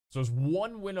So there's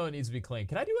one window that needs to be cleaned.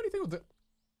 Can I do anything with the...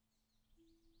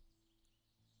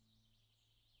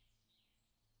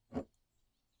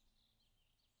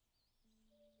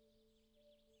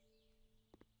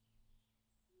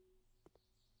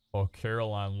 Oh,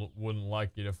 Caroline wouldn't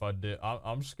like it if I did.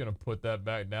 I'm just gonna put that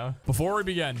back down. Before we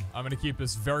begin, I'm gonna keep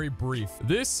this very brief.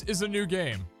 This is a new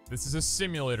game. This is a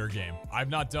simulator game. I've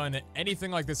not done anything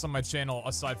like this on my channel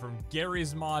aside from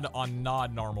Gary's mod on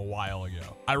Nodnorm a while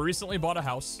ago. I recently bought a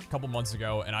house a couple months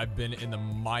ago, and I've been in the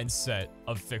mindset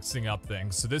of fixing up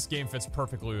things. So this game fits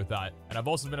perfectly with that. And I've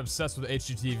also been obsessed with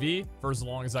HGTV for as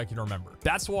long as I can remember.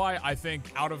 That's why I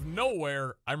think out of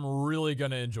nowhere, I'm really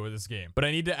gonna enjoy this game. But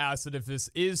I need to ask that if this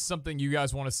is something you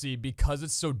guys want to see, because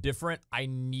it's so different, I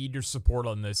need your support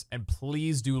on this. And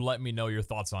please do let me know your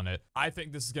thoughts on it. I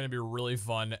think this is gonna be really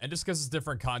fun. And just because it's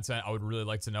different content, I would really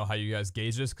like to know how you guys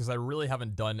gauge this, because I really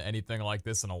haven't done anything like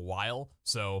this in a while.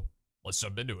 So let's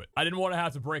jump into it. I didn't want to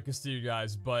have to break this to you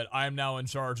guys, but I am now in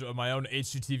charge of my own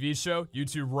HGTV show.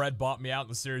 YouTube Red bought me out,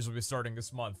 and the series will be starting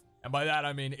this month. And by that,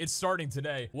 I mean, it's starting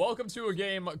today. Welcome to a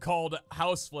game called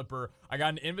House Flipper. I got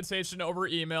an invitation over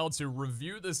email to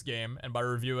review this game, and by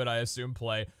review it, I assume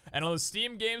play. And on the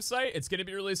Steam game site, it's going to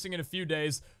be releasing in a few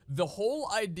days. The whole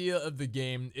idea of the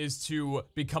game is to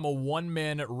become a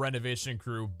one-man renovation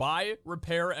crew, buy,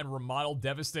 repair, and remodel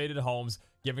devastated homes,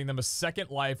 giving them a second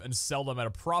life and sell them at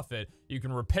a profit. You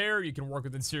can repair, you can work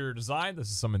with interior design. This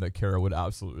is something that Kara would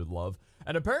absolutely love.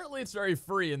 And apparently it's very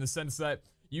free in the sense that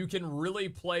you can really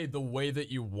play the way that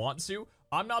you want to.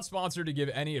 I'm not sponsored to give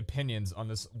any opinions on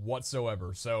this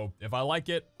whatsoever. So if I like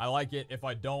it, I like it. If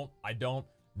I don't, I don't.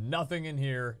 Nothing in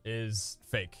here is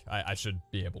fake. I should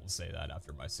be able to say that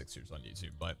after my 6 years on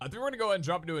YouTube. But I think we're gonna go ahead and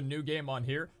jump into a new game on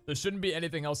here. There shouldn't be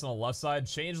anything else on the left side.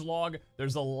 Changelog,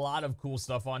 there's a lot of cool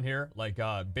stuff on here. Like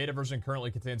beta version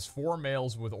currently contains 4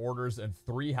 mails with orders and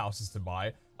 3 houses to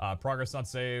buy. Progress not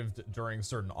saved during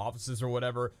certain offices or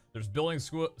whatever. There's building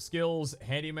skills,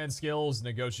 handyman skills,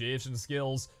 negotiation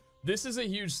skills. This is a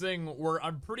huge thing where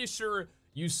I'm pretty sure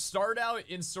you start out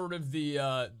in sort of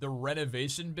the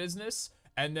renovation business,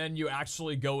 and then you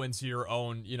actually go into your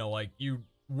own, you know, like you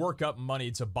work up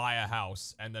money to buy a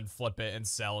house and then flip it and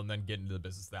sell and then get into the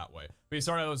business that way. But you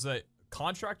start out as a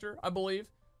contractor, I believe,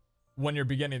 when you're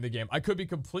beginning the game. I could be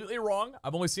completely wrong.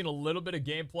 I've only seen a little bit of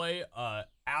gameplay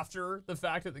after the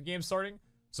fact that the game's starting,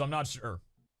 so I'm not sure.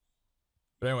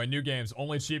 But anyway, new games,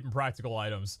 only cheap and practical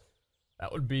items.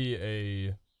 That would be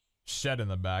a shed in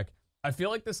the back. I feel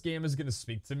like this game is going to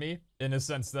speak to me in a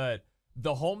sense that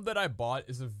the home that I bought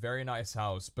is a very nice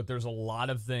house, but there's a lot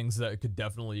of things that could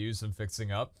definitely use some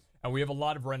fixing up. And we have a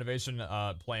lot of renovation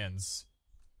plans.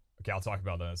 Okay, I'll talk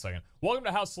about that in a second. Welcome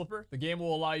to House Flipper. The game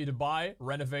will allow you to buy,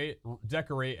 renovate,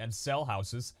 decorate, and sell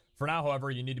houses. For now,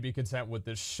 however, you need to be content with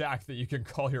this shack that you can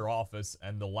call your office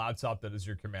and the laptop that is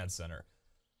your command center.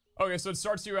 Okay, so it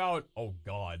starts you out. Oh,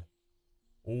 God.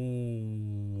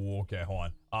 Ooh, okay,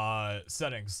 hold on.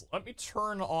 Settings. Let me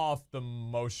turn off the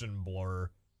motion blur.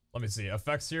 Let me see.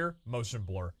 Effects here. Motion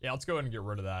blur. Yeah, let's go ahead and get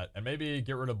rid of that. And maybe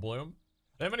get rid of bloom.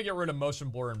 I'm going to get rid of motion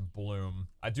blur and bloom.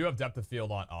 I do have depth of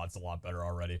field on. Oh, it's a lot better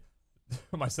already.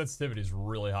 My sensitivity is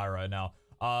really high right now.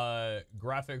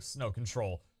 Graphics. No,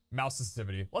 control. Mouse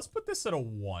sensitivity. Let's put this at a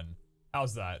 1.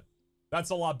 How's that? That's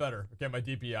a lot better. Okay, my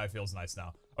DPI feels nice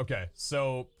now. Okay,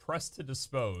 so press to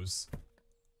dispose.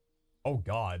 Oh,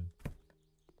 God.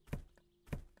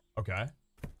 Okay.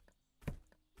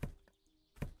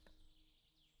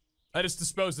 I just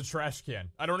disposed the trash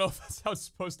can. I don't know if that's how it's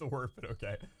supposed to work, but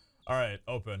okay. All right,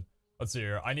 open. Let's see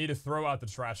here. I need to throw out the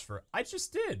trash for... I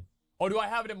just did. Oh, do I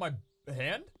have it in my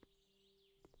hand?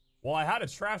 Well, I had a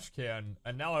trash can,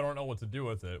 and now I don't know what to do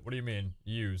with it. What do you mean,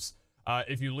 use?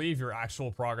 If you leave, your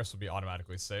actual progress will be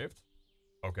automatically saved.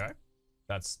 Okay.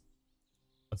 That's...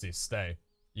 Let's see, stay.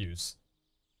 Use.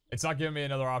 It's not giving me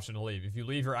another option to leave. If you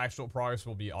leave, your actual progress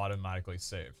will be automatically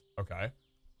saved. Okay.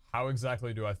 How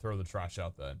exactly do I throw the trash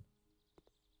out then?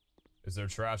 Is there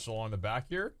trash along the back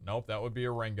here? Nope, that would be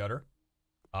a rain gutter.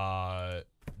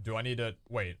 Do I need to...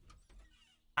 Wait.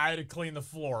 I had to clean the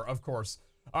floor, of course.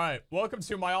 Alright, welcome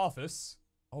to my office.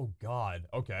 Oh, God.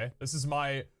 Okay. This is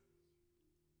my...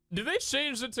 Did they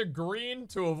change it to green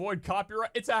to avoid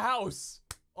copyright? It's a house!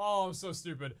 Oh, I'm so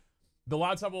stupid. The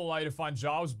laptop will allow you to find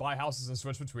jobs, buy houses, and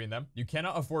switch between them. You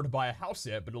cannot afford to buy a house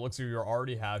yet, but it looks like you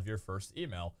already have your first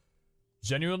email.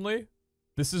 Genuinely,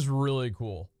 this is really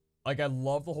cool. Like, I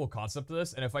love the whole concept of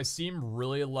this, and if I seem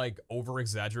really, like,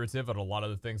 over-exaggerative at a lot of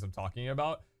the things I'm talking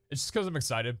about, it's just because I'm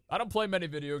excited. I don't play many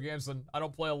video games, and I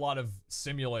don't play a lot of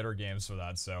simulator games for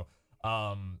that, so,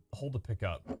 hold to pick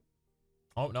up.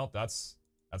 Oh, no, that's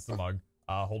the mug.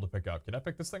 Hold to pick up. Can I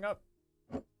pick this thing up?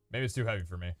 Maybe it's too heavy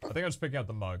for me. I think I'm just picking up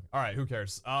the mug. All right, who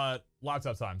cares?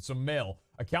 Laptop time. So mail.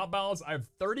 Account balance. I have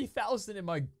 30,000 in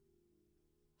my...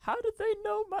 How did they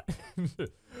know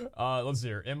my... let's see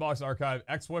here. Inbox archive.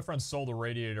 Ex-boyfriend sold a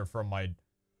radiator from my...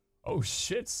 Oh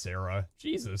shit, Sarah.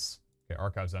 Jesus. Okay,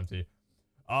 archive's empty.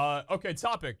 Okay,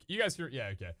 topic. You guys hear... Yeah,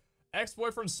 okay.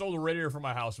 Ex-boyfriend sold a radiator from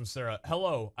my house from Sarah.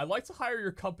 Hello. I'd like to hire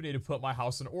your company to put my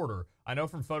house in order. I know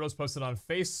from photos posted on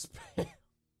Facebook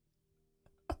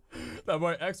that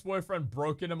my ex-boyfriend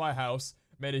broke into my house,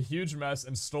 made a huge mess,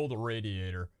 and stole the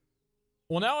radiator.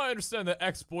 Well, now I understand the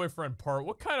ex-boyfriend part.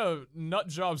 What kind of nut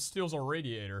job steals a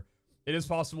radiator? It is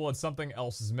possible that something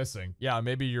else is missing. Yeah,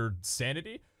 maybe your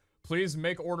sanity? Please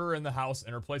make order in the house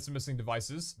and replace the missing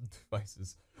devices.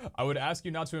 I would ask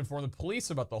you not to inform the police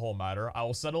about the whole matter. I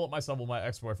will settle it myself with my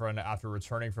ex-boyfriend after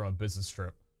returning from a business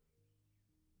trip.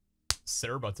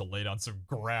 Sarah about to lay down some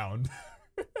ground.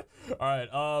 Alright,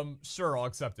 sure, I'll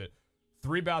accept it.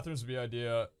 3 bathrooms would be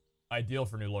ideal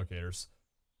for new locators.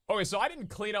 Okay, so I didn't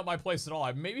clean up my place at all.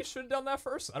 I maybe should have done that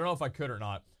first. I don't know if I could or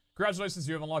not. Congratulations,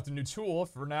 you have unlocked a new tool.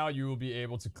 For now, you will be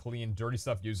able to clean dirty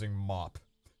stuff using mop.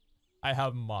 I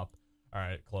have mop.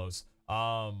 Alright, close.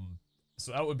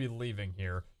 So that would be leaving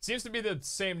here. Seems to be the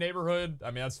same neighborhood.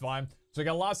 I mean, that's fine. So we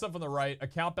got a lot of stuff on the right.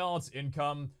 Account balance,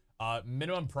 income,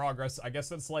 minimum progress. I guess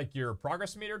that's like your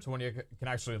progress meter to when you can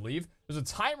actually leave. There's a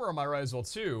timer on my right as well,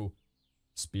 too.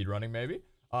 Speed running, maybe.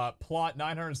 Plot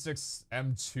 906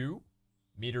 M2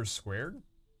 meters squared.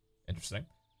 Interesting.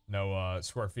 No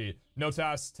square feet. No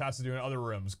tasks to do in other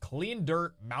rooms. Clean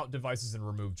dirt, mount devices, and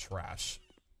remove trash.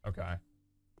 Okay.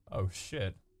 Oh,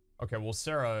 shit. Okay, well,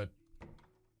 Sarah,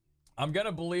 I'm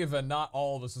gonna believe that not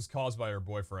all of this is caused by her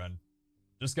boyfriend.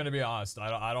 Just gonna be honest.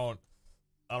 I don't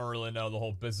really know the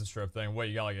whole business trip thing. Wait,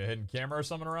 you got like a hidden camera or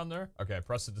something around there? Okay,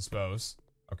 press to dispose.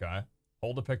 Okay.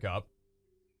 Hold to pick up.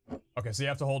 Okay, so you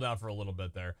have to hold down for a little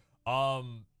bit there.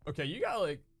 Okay, you got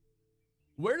like...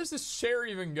 Where does this chair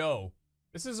even go?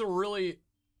 This is a really...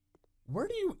 Where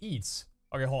do you eat?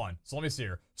 Okay, hold on. So let me see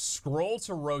here. Scroll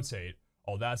to rotate.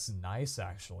 Oh, that's nice,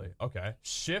 actually. Okay.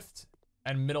 Shift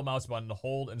and middle mouse button to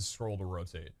hold and scroll to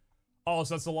rotate. Oh,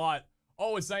 so that's a lot.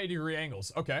 Oh, it's 90-degree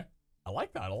angles. Okay. I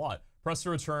like that a lot. Press to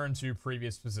return to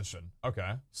previous position.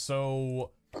 Okay.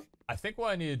 So, I think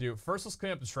what I need to do... First, let's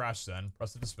clean up the trash then.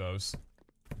 Press to dispose.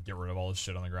 Get rid of all this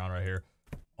shit on the ground right here.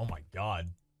 Oh my god.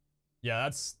 Yeah,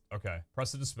 that's... Okay.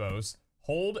 Press to dispose.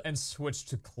 Hold and switch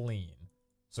to clean.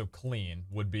 So, clean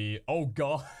would be... Oh,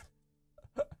 god.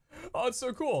 Oh, it's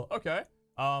so cool. Okay.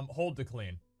 Hold to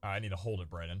clean. Alright, I need to hold it,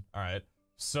 Brandon. Alright.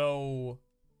 So...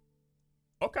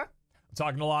 Okay. I'm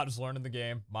talking a lot, just learning the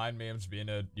game. Mind me, I'm just being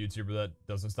a YouTuber that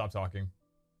doesn't stop talking.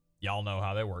 Y'all know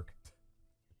how they work.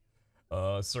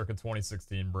 Circa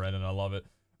 2016, Brandon. I love it.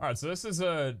 Alright, so this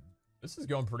is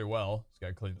going pretty well. Just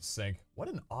gotta clean the sink. What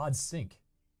an odd sink.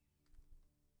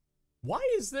 Why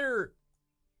is there...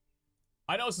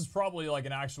 I know this is probably like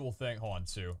an actual thing. Hold on,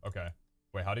 too. Okay.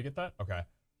 Wait, how do you get that? Okay.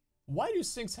 Why do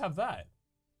sinks have that?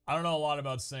 I don't know a lot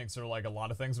about sinks or like a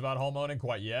lot of things about homeowning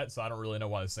quite yet, so I don't really know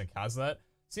why the sink has that.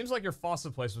 Seems like your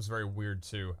faucet place was very weird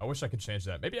too. I wish I could change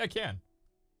that. Maybe I can.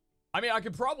 I mean, I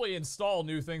could probably install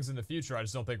new things in the future. I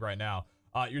just don't think right now.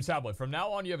 Your tablet. From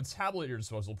now on, you have a tablet at your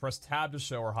disposal. Press tab to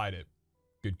show or hide it.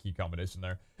 Good key combination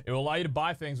there. It will allow you to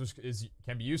buy things which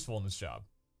can be useful in this job.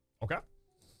 Okay.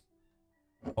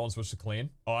 Hold and switch to clean.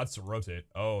 Oh, that's to rotate.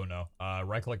 Oh, no.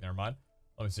 Right click. Never mind.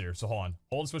 Let me see here. So hold on.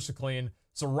 Hold and switch to clean.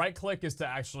 So right click is to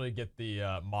actually get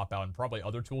the mop out and probably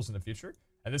other tools in the future.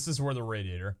 And this is where the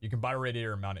radiator. You can buy a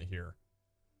radiator and mount it here.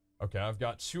 Okay, I've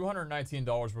got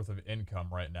 $219 worth of income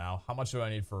right now. How much do I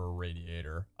need for a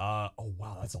radiator? Oh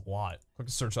wow, that's a lot. Click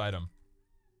to search item.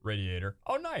 Radiator.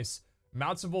 Oh, nice.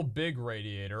 Mountable big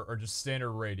radiator or just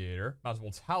standard radiator.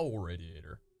 Mountable towel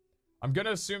radiator. I'm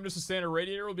gonna assume just a standard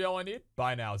radiator will be all I need.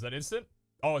 Buy now. Is that instant?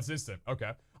 Oh, it's instant.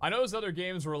 Okay. I know there's other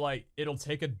games where like it'll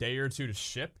take a day or two to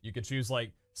ship. You could choose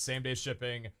like same day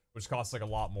shipping, which costs like a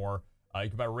lot more. You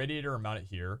can buy a radiator and mount it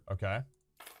here. Okay.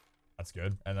 That's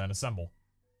good. And then assemble.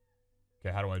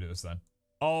 Okay, how do I do this then?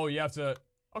 Oh, you have to...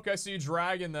 Okay, so you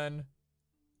drag and then...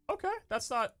 Okay, that's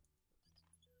not...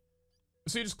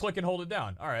 So you just click and hold it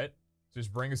down. Alright. So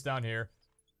just bring us down here.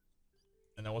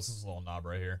 And then what's this little knob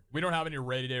right here? We don't have any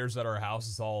radiators at our house.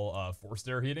 It's all forced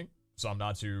air heating. So I'm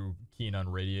not too keen on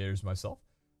radiators myself.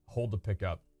 Hold to pick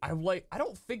up. I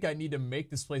don't think I need to make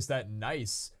this place that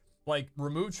nice. Like,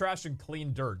 remove trash and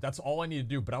clean dirt. That's all I need to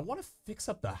do. But I want to fix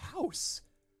up the house.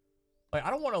 Like,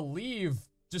 I don't want to leave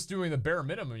just doing the bare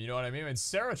minimum, you know what I mean? And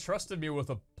Sarah trusted me with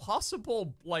a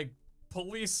possible, like,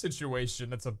 police situation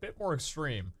that's a bit more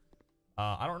extreme.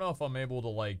 I don't know if I'm able to,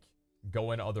 like,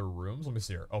 go in other rooms. Let me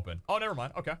see here. Open. Oh, never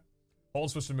mind. Okay. Hold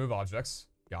and switch to move objects.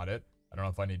 Got it. I don't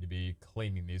know if I need to be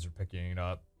cleaning these or picking it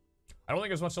up. I don't think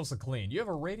there's much else to clean. You have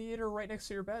a radiator right next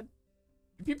to your bed?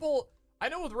 People, I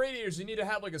know with radiators, you need to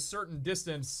have like a certain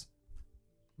distance,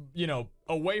 you know,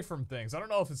 away from things. I don't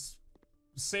know if it's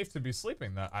safe to be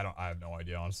sleeping that. I have no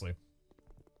idea, honestly.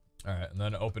 All right, and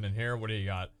then open in here. What do you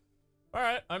got? All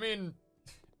right, I mean,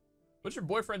 what's your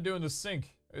boyfriend do in the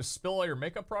sink? Spill all your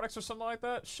makeup products or something like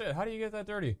that? Shit, how do you get that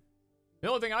dirty? The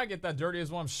only thing I get that dirty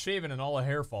is when I'm shaving and all the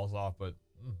hair falls off, but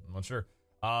I'm not sure.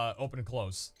 Open and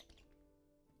close.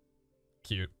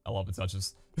 Cute. I love the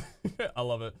touches. I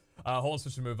love it. Hold and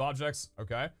switch to move objects.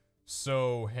 Okay.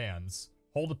 So, hands.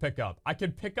 Hold to pick up. I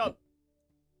can pick up...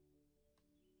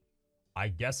 I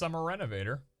guess I'm a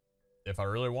renovator. If I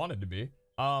really wanted to be.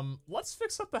 Let's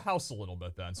fix up the house a little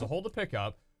bit then. So, hold to pick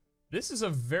up. This is a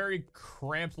very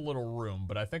cramped little room,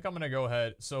 but I think I'm going to go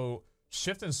ahead. So,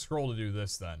 shift and scroll to do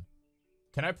this then.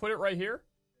 Can I put it right here?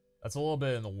 That's a little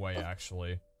bit in the way,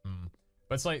 actually.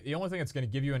 But it's like, the only thing that's going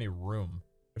to give you any room.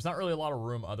 There's not really a lot of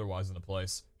room otherwise in the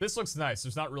place. This looks nice.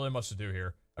 There's not really much to do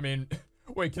here. I mean,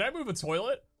 wait, can I move a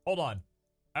toilet? Hold on.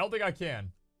 I don't think I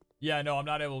can. Yeah, no, I'm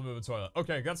not able to move a toilet.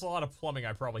 Okay, that's a lot of plumbing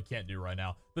I probably can't do right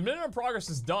now. The minimum progress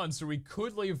is done, so we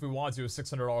could leave if we wanted to with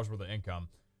 $600 worth of income.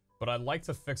 But I'd like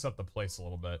to fix up the place a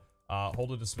little bit. Hold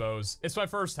to dispose. It's my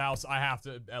first house. I have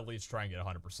to at least try and get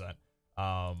 100%.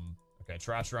 Okay,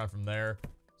 trash around from there.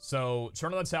 So,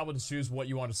 turn on the tablet to choose what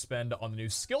you want to spend on the new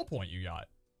skill point you got.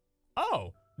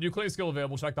 Oh, new cleaning skill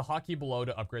available. Check the hotkey below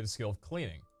to upgrade the skill of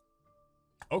cleaning.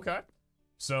 Okay.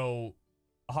 So,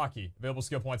 hotkey. Available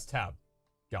skill points tab.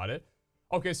 Got it.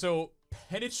 Okay, so,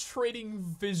 penetrating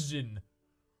vision.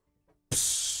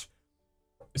 Psh.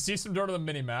 See some dirt on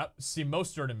the minimap. See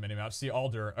most dirt in the minimap. See all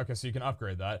dirt. Okay, so you can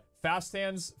upgrade that. Fast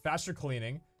hands, faster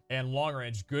cleaning, and long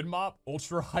range. Good mop,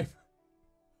 ultra hyper.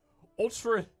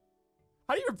 Ultra...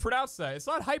 How do you even pronounce that? It's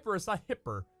not hyper, it's not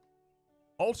hipper.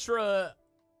 Ultra...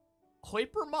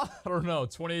 Hyper mop? I don't know.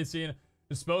 2018.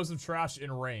 Dispose of trash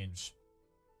in range.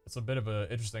 That's a bit of an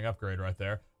interesting upgrade right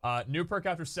there. New perk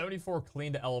after 74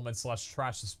 cleaned elements /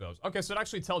 trash dispose. Okay, so it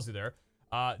actually tells you there.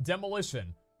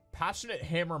 Demolition. Passionate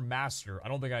hammer master. I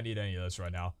don't think I need any of this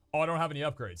right now. Oh, I don't have any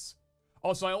upgrades.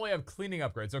 Oh, so I only have cleaning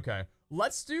upgrades. Okay.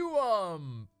 Let's do,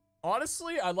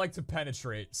 honestly, I'd like to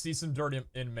penetrate. See some dirt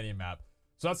in minimap.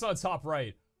 So that's on the top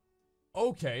right.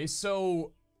 Okay,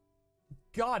 so...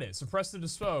 Got it. Suppress to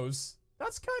dispose.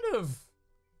 That's kind of...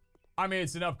 I mean,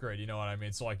 it's an upgrade, you know what I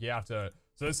mean? So, like, you have to...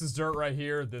 So this is dirt right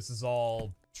here. This is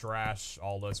all trash,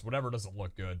 all this. Whatever doesn't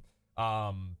look good.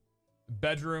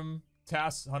 Bedroom.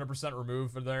 Tasks, 100%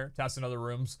 removed from there. Tasks in other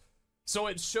rooms. So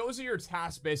it shows you your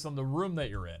tasks based on the room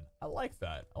that you're in. I like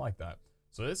that. I like that.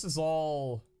 So this is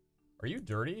all... Are you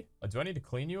dirty? Do I need to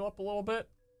clean you up a little bit?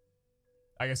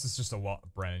 I guess it's just a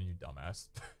Brandon, you dumbass.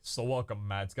 So welcome,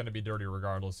 Matt. It's gonna be dirty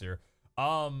regardless here.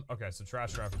 Okay, so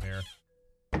trash around from here.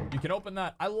 You can open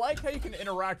that. I like how you can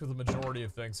interact with the majority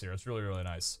of things here. It's really, really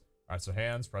nice. All right, so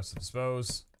hands, press to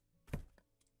dispose.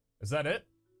 Is that it?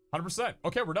 100%.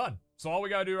 Okay, we're done. So all we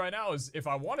gotta do right now is, if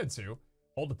I wanted to,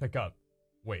 hold to pick up.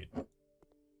 Wait.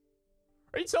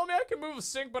 Are you telling me I can move a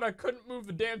sink, but I couldn't move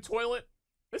the damn toilet?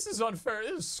 This is unfair.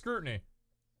 This is scrutiny.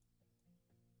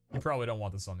 You probably don't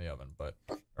want this on the oven, but,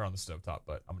 or on the stovetop,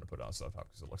 but I'm gonna put it on the stovetop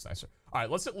because it looks nicer. All right,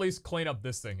 let's at least clean up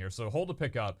this thing here. So hold to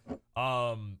pick up.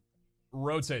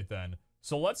 Rotate then.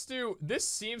 So let's do, this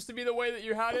seems to be the way that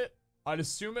you had it. I'd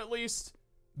assume at least.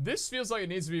 This feels like it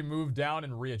needs to be moved down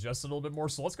and readjusted a little bit more.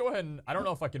 So let's go ahead and, I don't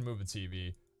know if I can move the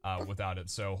TV without it.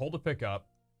 So hold to pick up.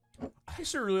 I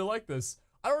actually really like this.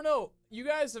 I don't know. You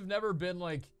guys have never been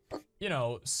like, you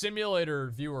know, simulator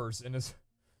viewers in this.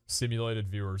 Simulated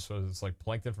viewers, so it's like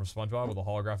Plankton from SpongeBob with a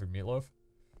holographic meatloaf.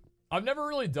 I've never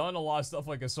really done a lot of stuff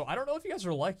like this, so I don't know if you guys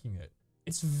are liking it.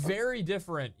 It's very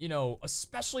different, you know,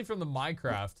 especially from the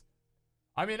Minecraft.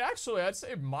 I mean, actually, I'd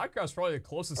say Minecraft's probably the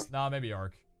closest. Nah, maybe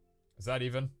Ark. Is that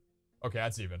even? Okay,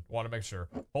 that's even. Want to make sure.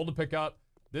 Hold to pick up.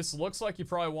 This looks like you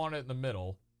probably want it in the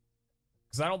middle.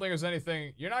 Because I don't think there's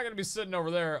anything. You're not going to be sitting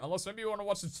over there unless maybe you want to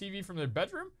watch the TV from their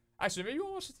bedroom. Actually, maybe you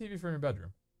want to watch the TV from your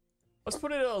bedroom. Let's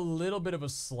put it at a little bit of a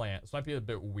slant. This might be a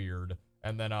bit weird.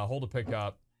 And then hold to pick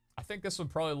up. I think this would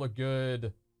probably look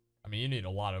good. I mean, you need a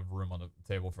lot of room on the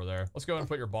table for there. Let's go ahead and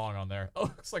put your bong on there. Oh,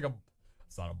 looks like a...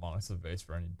 It's not a bong. It's a vase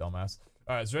for any dumbass.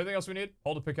 All right, is there anything else we need?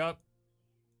 Hold to pick up.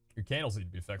 Your candles need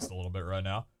to be fixed a little bit right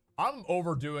now. I'm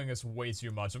overdoing this way too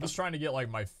much. I'm just trying to get, like,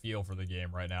 my feel for the game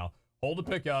right now. Hold to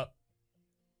pick up.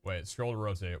 Wait, scroll to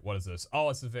rotate. What is this? Oh,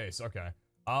 it's the vase. Okay.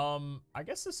 I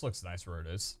guess this looks nice where it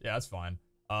is. Yeah, that's fine.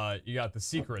 You got the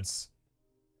secrets.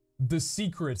 The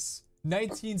secrets.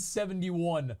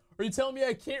 1971. Are you telling me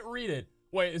I can't read it?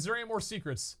 Wait, is there any more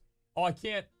secrets? Oh, I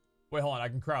can't. Wait, hold on. I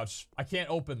can crouch. I can't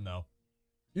open, though.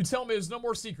 You tell me there's no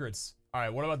more secrets. All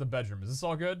right, what about the bedroom? Is this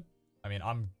all good? I mean,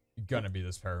 I'm gonna be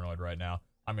this paranoid right now.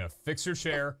 I'm gonna fix your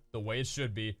chair the way it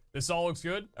should be. This all looks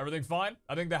good? Everything fine?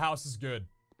 I think the house is good.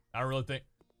 I don't really think...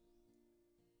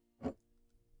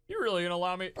 You're really gonna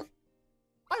allow me...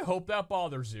 I hope that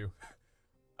bothers you.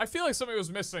 I feel like something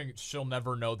was missing. She'll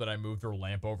never know that I moved her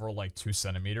lamp over like 2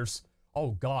 centimeters.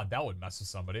 Oh god, that would mess with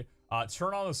somebody.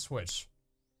 Turn on the switch.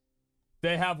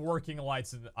 They have working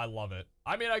lights and I love it.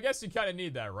 I mean, I guess you kind of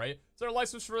need that, right? Is there a light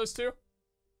switch for this too?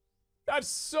 That's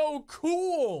so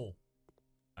cool!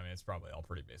 I mean, it's probably all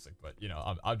pretty basic, but you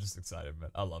know, I'm just excited, man.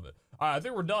 I love it. All right, I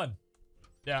think we're done.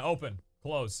 Yeah, open,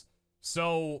 close.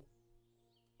 So,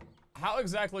 how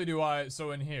exactly do I,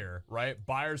 so in here, right?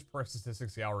 Buyer's perk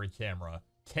statistics gallery camera.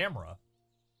 Camera?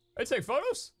 I take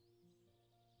photos?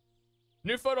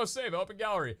 New photo save, open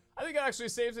gallery. I think it actually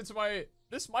saves it to my,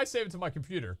 this might save it to my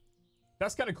computer.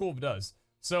 That's kind of cool if it does.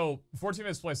 So, 14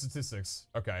 minutes play statistics.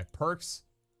 Okay, perks,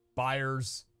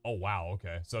 buyers. Oh, wow,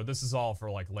 okay. So this is all for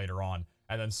like later on.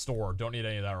 And then store, don't need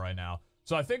any of that right now.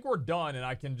 So I think we're done and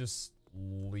I can just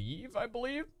leave, I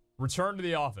believe. Return to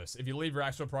the office. If you leave, your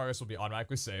actual progress will be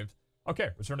automatically saved. Okay,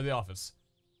 return to the office.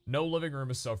 No living room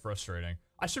is so frustrating.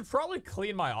 I should probably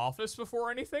clean my office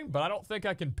before anything, but I don't think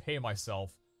I can pay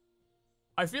myself.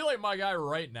 I feel like my guy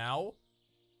right now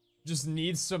just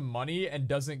needs some money and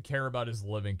doesn't care about his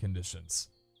living conditions.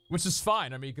 Which is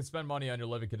fine. I mean, you can spend money on your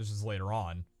living conditions later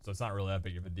on, so it's not really that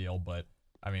big of a deal, but,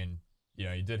 I mean, you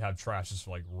know, you did have trash just,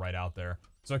 like, right out there.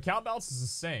 So account balance is the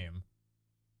same.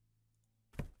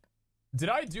 Did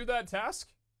I do that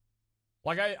task?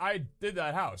 Like, I did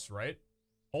that house, right?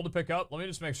 Hold to pick up. Let me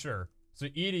just make sure. So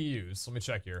E to use. Let me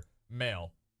check here.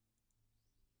 Mail.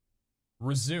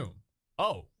 Resume.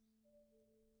 Oh.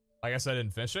 I guess I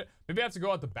didn't finish it. Maybe I have to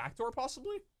go out the back door,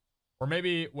 possibly? Or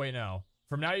maybe, wait, no.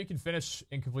 From now, you can finish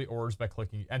incomplete orders by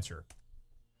clicking enter.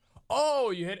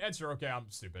 Oh, you hit enter. Okay, I'm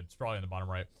stupid. It's probably in the bottom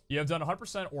right. You have done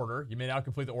 100% order. You may now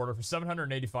complete the order for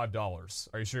 $785.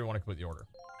 Are you sure you want to complete the order?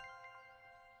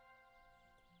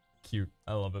 Cute.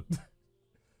 I love it.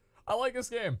 I like this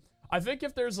game. I think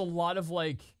if there's a lot of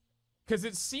like, because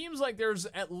it seems like there's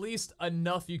at least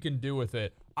enough you can do with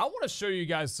it. I want to show you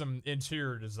guys some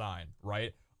interior design,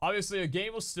 right? Obviously, a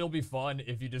game will still be fun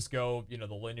if you just go, you know,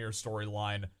 the linear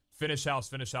storyline. Finish house,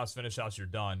 finish house, finish house, you're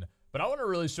done. But I want to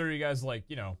really show you guys, like,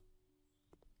 you know,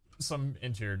 some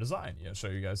interior design. You know, show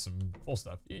you guys some full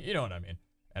stuff. You know what I mean.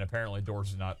 And apparently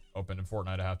doors are not open in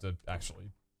Fortnite. I have to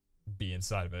actually be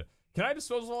inside of it. Can I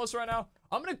dispose of all this right now?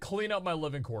 I'm going to clean up my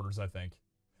living quarters, I think.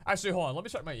 Actually, hold on. Let me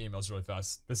check my emails really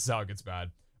fast. This is how it gets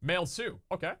bad. Mail 2.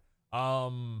 Okay.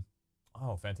 Oh,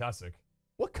 fantastic.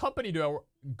 What company do I work?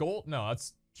 Gold? No,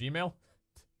 that's Gmail.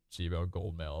 Gmail,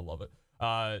 Gold Mail. I love it.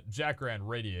 Jack Grand,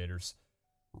 radiators.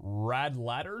 Rad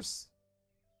ladders?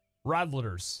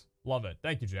 Radlitters. Love it.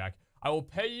 Thank you, Jack. I will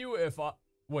pay you if I...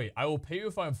 Wait, I will pay you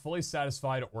if I'm fully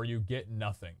satisfied or you get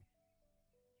nothing.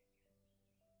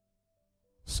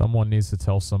 Someone needs to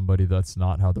tell somebody that's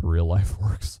not how the real life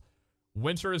works.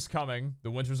 Winter is coming.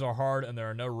 The winters are hard and there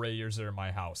are no radiators in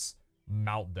my house.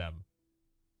 Mount them.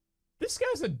 This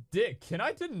guy's a dick. Can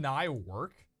I deny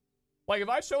work? Like, if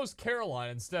I chose Caroline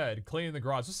instead, cleaning the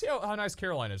garage. Let's see how nice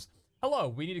Caroline is. Hello,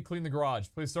 we need to clean the garage.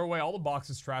 Please throw away all the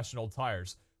boxes, trash, and old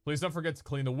tires. Please don't forget to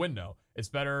clean the window. It's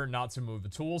better not to move the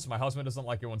tools. My husband doesn't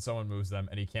like it when someone moves them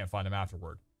and he can't find them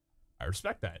afterward. I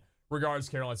respect that. Regards,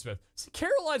 Caroline Smith. See,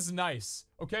 Caroline's nice,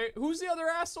 okay? Who's the other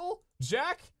asshole?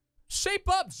 Jack? Shape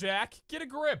up, Jack. Get a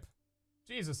grip.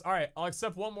 Jesus. All right, I'll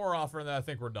accept one more offer and then I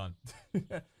think we're done.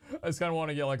 I just kind of want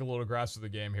to get like a little grasp of the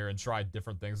game here and try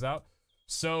different things out.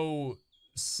 So,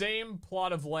 same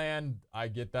plot of land. I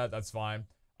get that. That's fine.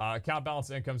 Account balance,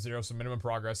 income 0, so minimum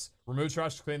progress. Remove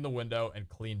trash, clean the window, and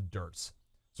clean dirt. So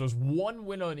there's one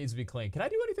window that needs to be cleaned. Can I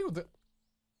do anything with it?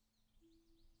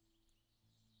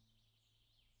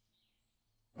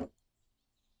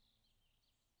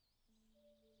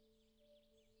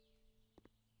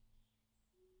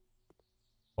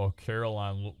 Oh,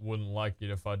 Caroline wouldn't like it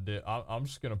if I did. I'm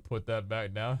just going to put that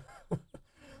back down.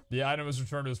 The item is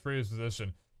returned to its previous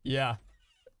position. Yeah.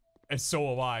 And so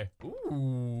have I.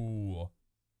 Ooh.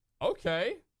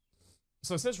 Okay.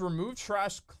 So it says remove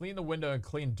trash, clean the window, and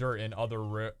clean dirt in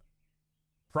other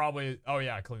probably. Oh,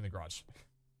 yeah. Clean the garage.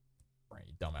 Right,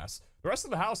 dumbass. The rest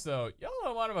of the house, though, y'all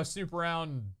don't mind if I snoop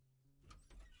around.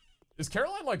 Is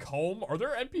Caroline, like, home? Are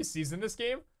there NPCs in this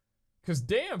game? Because,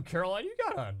 damn, Caroline, you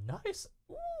got a nice...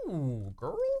 Ooh,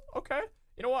 girl? Okay.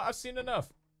 You know what? I've seen enough.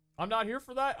 I'm not here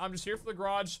for that. I'm just here for the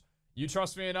garage. You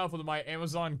trust me enough with my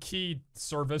Amazon key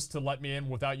service to let me in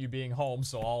without you being home,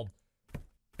 so I'll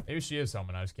Maybe she is home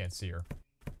and I just can't see her.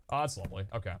 Oh, that's lovely.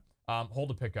 Okay. Hold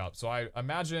to pick up. So I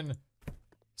imagine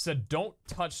said don't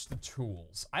touch the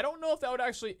tools. I don't know if that would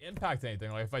actually impact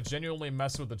anything. Like if I genuinely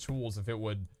mess with the tools, if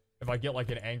I get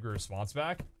like an angry response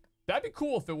back, that'd be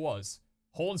cool if it was.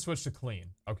 Hold and switch to clean.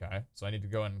 Okay. So I need to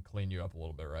go and clean you up a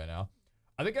little bit right now.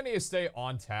 I think I need to stay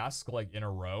on task, like in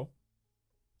a row.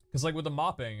 Cause like with the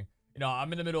mopping, you know,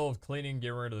 I'm in the middle of cleaning,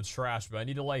 getting rid of the trash, but I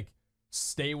need to like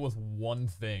stay with one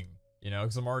thing. You know,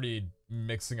 because I'm already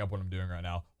mixing up what I'm doing right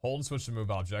now. Hold and switch to move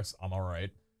objects. I'm all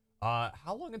right.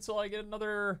 How long until I get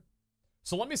another?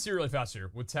 So let me see really fast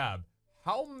here with tab.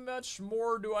 How much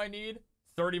more do I need?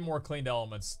 30 more cleaned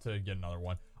elements to get another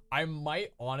one. I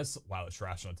might honestly, wow, the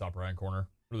trash in the top right hand corner,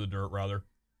 or the dirt rather.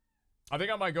 I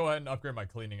think I might go ahead and upgrade my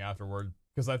cleaning afterward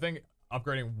because I think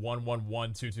upgrading 1, 1,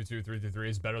 1, 2, 2, 2, 3, 3, 3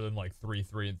 is better than like 3,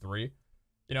 3, and 3.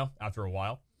 You know, after a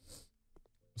while.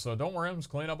 So don't worry, I'm just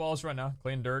cleaning up all this right now.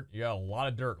 Clean dirt. You got a lot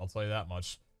of dirt, I'll tell you that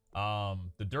much.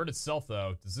 The dirt itself,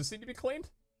 though, does this need to be cleaned?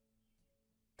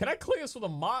 Can I clean this with a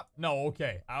mop? No,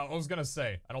 okay. I was gonna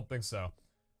say, I don't think so.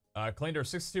 Clean dirt,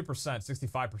 62%,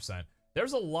 65%.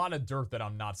 There's a lot of dirt that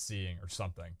I'm not seeing or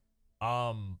something.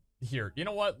 Here, you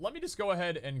know what? Let me just go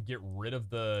ahead and get rid of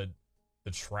the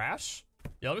trash.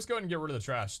 Yeah, let me just go ahead and get rid of the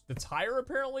trash. The tire,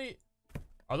 apparently,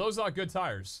 are those not good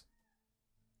tires?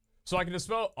 So I can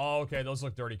dispose. Oh, okay. Those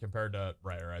look dirty compared to.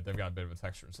 Right. They've got a bit of a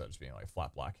texture instead of just being like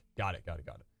flat black. Got it. All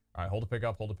right. Hold to pick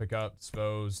up.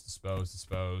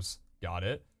 Dispose. Got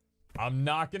it. I'm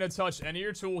not going to touch any of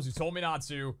your tools. You told me not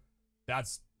to.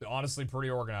 That's honestly pretty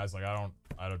organized. Like,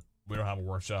 we don't have a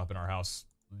workshop in our house,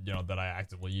 you know, that I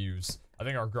actively use. I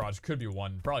think our garage could be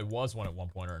one. Probably was one at one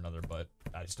point or another, but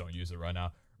I just don't use it right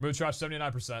now. Remove trash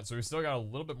 79%. So we still got a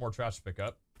little bit more trash to pick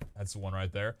up. That's the one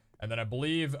right there. And then I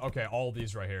believe, okay, all of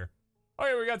these right here.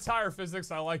 Okay, we got tire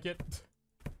physics. I like it.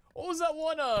 What was that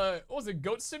one? What was it?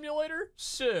 Goat Simulator?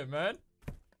 Shit, man.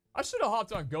 I should have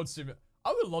hopped on Goat Simulator.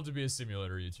 I would love to be a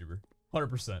simulator YouTuber.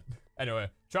 100%. Anyway,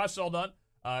 trash is all done.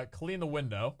 Clean the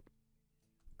window.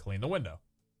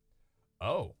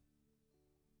 Oh.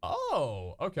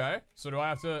 Oh, okay. So do I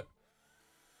have to...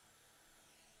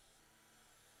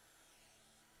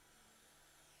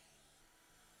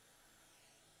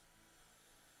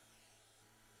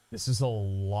 This is a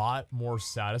lot more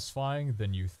satisfying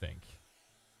than you think.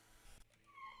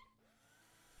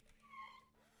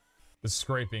 The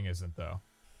scraping isn't, though.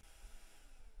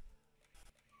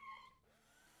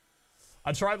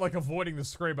 I tried, like, avoiding the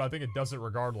scrape, but I think it does it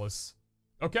regardless.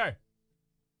 Okay.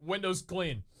 Windows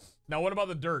clean. Now, what about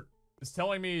the dirt? It's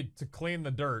telling me to clean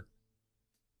the dirt.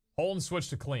 Hold and switch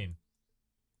to clean.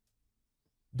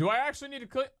 Do I actually need to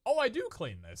clean? Oh, I do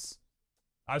clean this.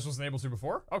 I just wasn't able to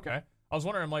before? Okay. I was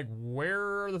wondering, like,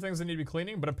 where are the things that need to be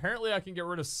cleaning? But apparently I can get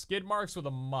rid of skid marks with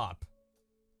a mop.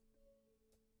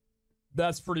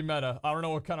 That's pretty meta. I don't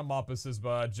know what kind of mop this is,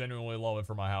 but I genuinely love it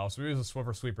for my house. We use a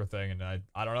Swiffer sweeper thing, and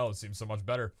I don't know. It seems so much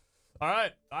better. All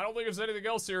right. I don't think there's anything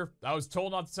else here. I was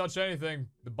told not to touch anything.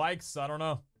 The bikes, I don't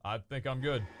know. I think I'm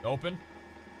good. Open.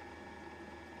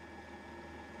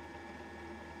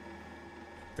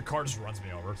 The car just runs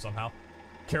me over somehow.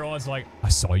 Caroline's like, I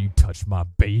saw you touch my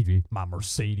baby, my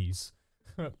Mercedes.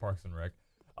 Parks and Rec.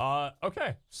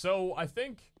 Okay, so I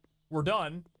think we're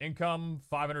done. Income,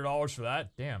 $500 for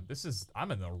that. Damn,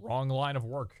 I'm in the wrong line of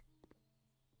work.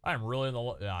 I'm really in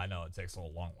the, yeah, I know it takes a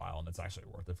long while and it's actually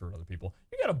worth it for other people.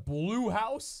 You got a blue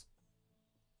house?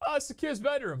 Oh, it's the kid's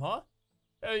bedroom, huh?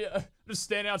 Hey, just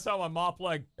standing outside my mop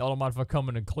like, y'all don't mind if I come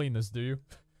in and clean this, do you?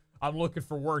 I'm looking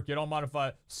for work. You don't mind if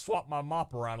I swap my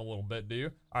mop around a little bit, do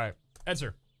you? All right,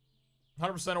 enter.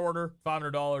 100% order,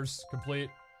 $500, complete.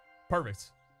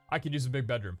 Perfect. I could use a big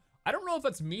bedroom. I don't know if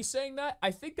that's me saying that.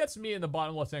 I think that's me in the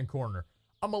bottom left-hand corner.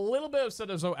 I'm a little bit upset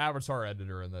there's no avatar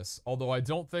editor in this, although I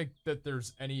don't think that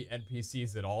there's any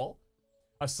NPCs at all,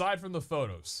 aside from the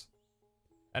photos.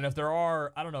 And if there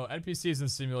are, I don't know, NPCs in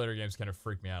simulator games kind of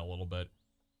freak me out a little bit.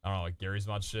 I don't know, like Gary's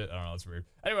mod shit. I don't know, that's weird.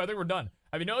 Anyway, I think we're done.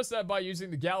 Have you noticed that by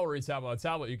using the gallery tab on the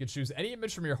tablet, you can choose any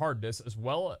image from your hard disk as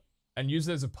well and use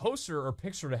it as a poster or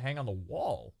picture to hang on the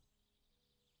wall?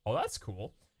 Oh, that's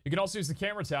cool. You can also use the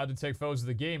camera tab to take photos of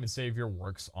the game and save your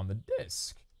works on the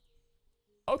disc.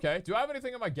 Okay, do I have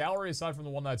anything in my gallery aside from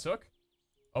the one that I took?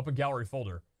 Open gallery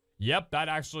folder. Yep, that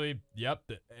actually, yep.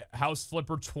 House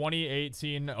Flipper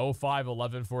 2018 05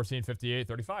 11 14 58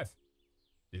 35.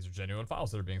 These are genuine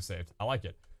files that are being saved. I like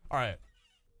it. All right.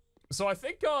 So I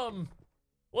think,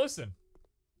 listen,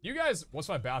 you guys, what's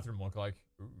my bathroom look like?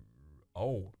 Ooh,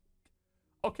 oh.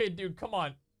 Okay, dude, come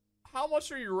on. How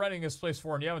much are you renting this place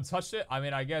for and you haven't touched it? I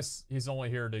mean, I guess he's only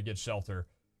here to get shelter.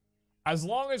 As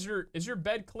long as is your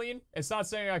bed clean? It's not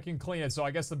saying I can clean it, so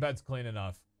I guess the bed's clean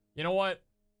enough. You know what?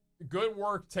 Good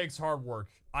work takes hard work.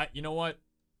 You know what?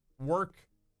 Work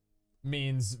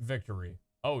means victory.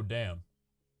 Oh, damn.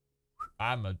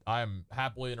 I'm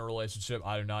happily in a relationship.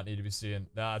 I do not need to be seeing.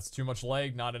 That's too much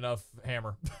leg, not enough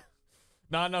hammer.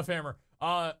 Not enough hammer.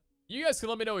 You guys can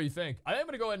let me know what you think. I am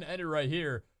going to go ahead and end it right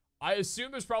here. I assume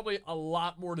there's probably a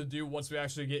lot more to do once we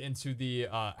actually get into the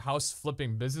house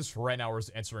flipping business. Right now, we're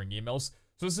just answering emails.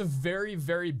 So it's a very,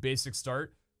 very basic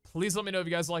start. Please let me know if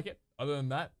you guys like it. Other than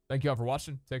that, thank you all for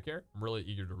watching. Take care. I'm really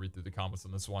eager to read through the comments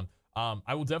on this one.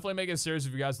 I will definitely make it a series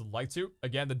if you guys would like to.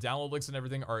 Again, the download links and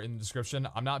everything are in the description.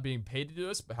 I'm not being paid to do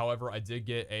this, but however, I did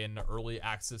get an early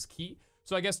access key.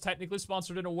 So I guess technically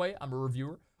sponsored in a way. I'm a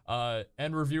reviewer.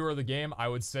 And reviewer of the game. I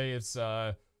would say it's,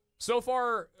 so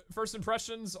far, first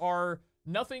impressions are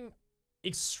nothing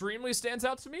extremely stands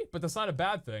out to me, but that's not a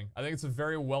bad thing. I think it's a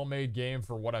very well-made game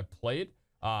for what I've played.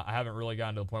 I haven't really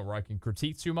gotten to the point where I can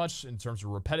critique too much in terms of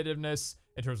repetitiveness,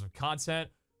 in terms of content,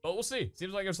 but we'll see.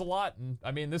 Seems like there's a lot. And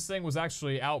I mean, this thing was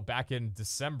actually out back in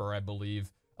December, I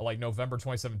believe, like November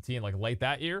 2017, like late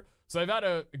that year. So I've had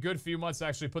a good few months to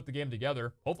actually put the game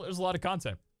together. Hopefully there's a lot of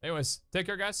content. Anyways, take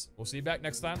care, guys. We'll see you back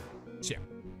next time. Ciao.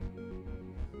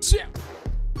 Ciao.